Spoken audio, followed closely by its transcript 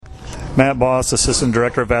Matt Boss, Assistant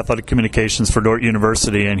Director of Athletic Communications for Dordt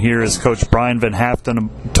University, and here is Coach Brian Van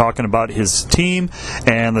Haften talking about his team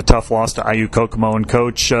and the tough loss to IU Kokomo. And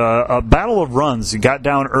Coach, a battle of runs. You got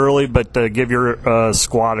down early, but give your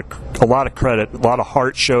squad a lot of credit. A lot of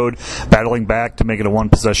heart showed battling back to make it a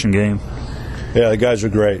one-possession game. Yeah, the guys are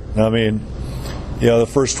great. I mean, the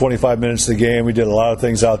first 25 minutes of the game, we did a lot of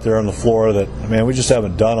things out there on the floor that, we just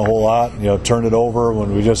haven't done a whole lot. Turned it over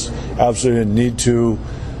when we just absolutely didn't need to.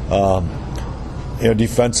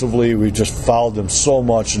 Defensively, we just fouled them so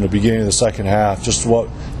much in the beginning of the second half. Just what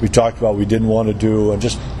we talked about we didn't want to do, and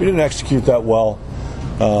we didn't execute that well.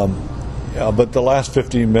 But the last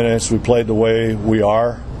 15 minutes, we played the way we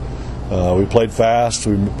are. We played fast.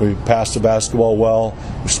 We passed the basketball well.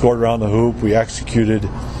 We scored around the hoop. We executed.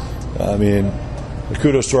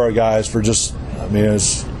 Kudos to our guys for just.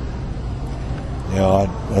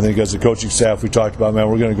 I think as a coaching staff, we talked about,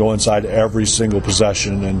 we're going to go inside every single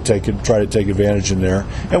possession and try to take advantage in there.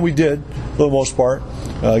 And we did, for the most part.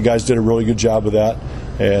 The guys did a really good job of that.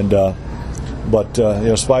 And but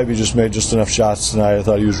Spivey just made just enough shots tonight. I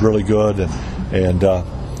thought he was really good.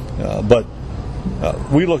 But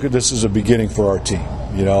we look at this as a beginning for our team.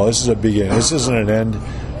 This is a beginning. This isn't an end.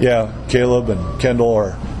 Yeah, Caleb and Kendall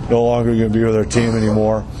are no longer going to be with our team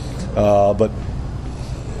anymore.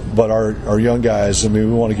 But our young guys, we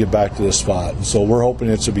want to get back to this spot. And so we're hoping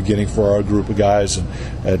it's a beginning for our group of guys and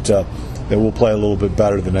that we'll play a little bit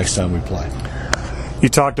better the next time we play. You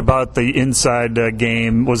talked about the inside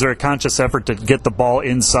game. Was there a conscious effort to get the ball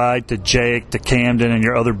inside to Jake, to Camden, and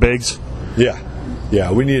your other bigs?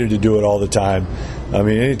 Yeah, we needed to do it all the time.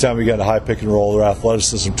 Anytime we got a high pick and roll, their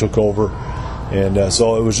athleticism took over. And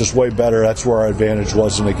so it was just way better. That's where our advantage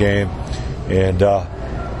was in the game. And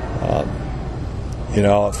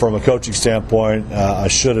from a coaching standpoint, I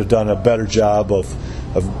should have done a better job of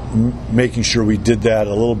making sure we did that a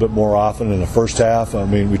little bit more often in the first half.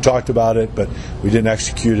 We talked about it, but we didn't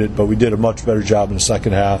execute it. But we did a much better job in the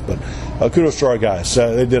second half. But kudos to our guys.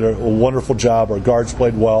 They did a wonderful job. Our guards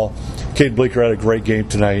played well. Cade Bleeker had a great game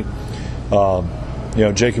tonight.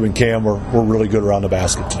 Jacob and Cam were really good around the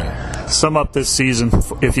basket tonight. Sum up this season,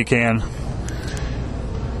 if you can.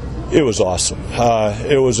 It was awesome.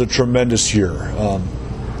 It was a tremendous year.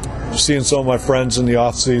 Seeing some of my friends in the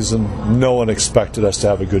off season, no one expected us to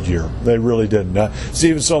have a good year. They really didn't.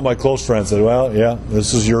 Even some of my close friends said, well, yeah,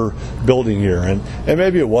 this is your building year. And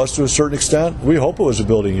maybe it was to a certain extent. We hope it was a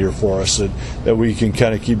building year for us that we can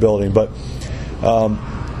kind of keep building. But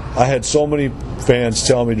I had so many fans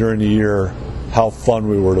tell me during the year how fun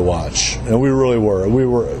we were to watch. And we really were.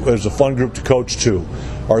 It was a fun group to coach, too.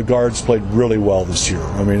 Our guards played really well this year.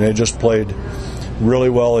 They just played really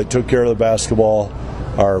well. They took care of the basketball.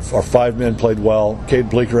 Our five men played well. Cade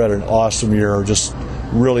Bleeker had an awesome year, just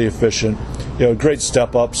really efficient. Great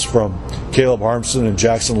step-ups from Caleb Harmson and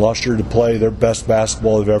Jackson Lusher to play their best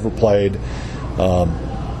basketball they've ever played.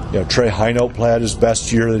 Trey Hinote had his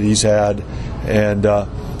best year that he's had. And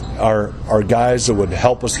our guys that would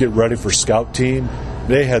help us get ready for scout team,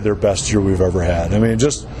 they had their best year we've ever had.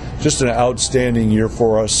 Just an outstanding year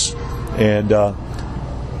for us, and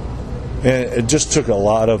it just took a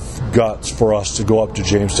lot of guts for us to go up to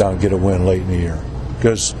Jamestown and get a win late in the year.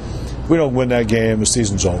 Because if we don't win that game, the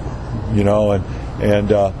season's over,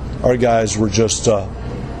 and our guys were just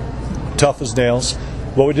tough as nails.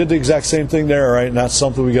 But we did the exact same thing there, right? And that's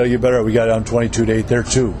something we got to get better at. We got down 22-8 there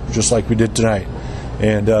too, just like we did tonight.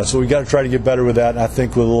 And so we got to try to get better with that. And I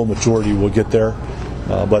think with a little maturity, we'll get there.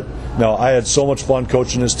 But no, I had so much fun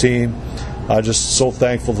coaching this team. I'm just so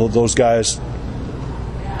thankful for those guys.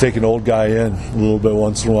 Take an old guy in a little bit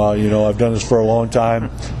once in a while. I've done this for a long time,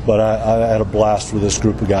 but I had a blast with this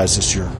group of guys this year.